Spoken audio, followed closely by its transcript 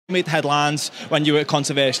made headlines when you were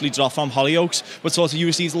controversially dropped from Hollyoaks, but sort of you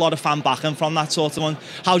received a lot of fan backing from that sort of one.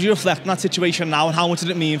 How do you reflect on that situation now, and how much did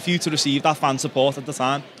it mean for you to receive that fan support at the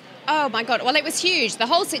time? Oh my God, well, it was huge. The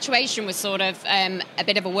whole situation was sort of a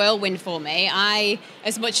bit of a whirlwind for me. I,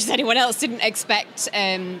 as much as anyone else, didn't expect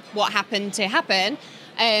what happened to happen.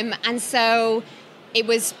 And so it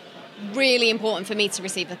was really important for me to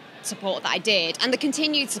receive the support that I did, and the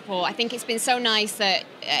continued support. I think it's been so nice that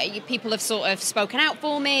people have sort of spoken out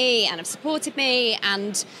for me and have supported me,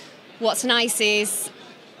 and what's nice is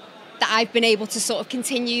that I've been able to sort of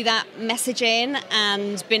continue that messaging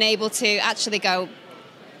and been able to actually go,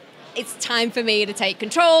 it's time for me to take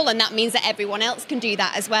control, and that means that everyone else can do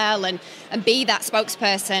that as well, and be that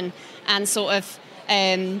spokesperson and sort of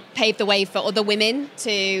pave the way for other women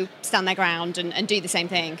to stand their ground and do the same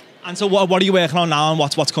thing. And so what are you working on now, and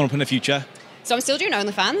what's coming up in the future? So I'm still doing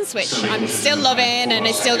OnlyFans, which I'm still loving, and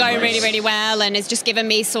it's still going really, really well, and it's just given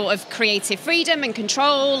me sort of creative freedom and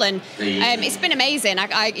control, and it's been amazing.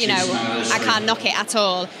 I can't knock it at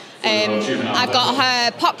all. I've got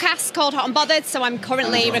her podcast called Hot and Bothered, so I'm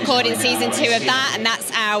currently recording season 2 of that, and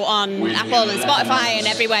that's out on Apple and Spotify and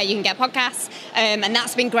everywhere you can get podcasts, and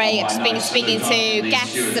that's been great. I've just been speaking to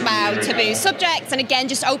guests about taboo subjects, and again,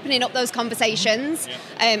 just opening up those conversations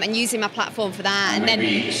and using my platform for that. And then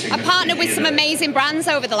I partnered with some amazing brands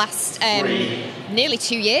over the last nearly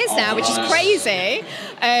 2 years now, which is crazy.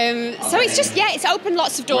 So it's just, it's opened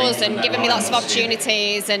lots of doors and given me lots of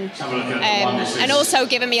opportunities, and also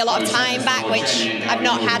given me a lot of time back, which I've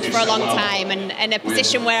not had for a long time, and a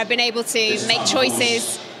position where I've been able to make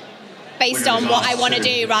choices based on what I want to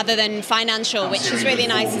do rather than financial, which is really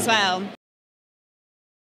nice as well.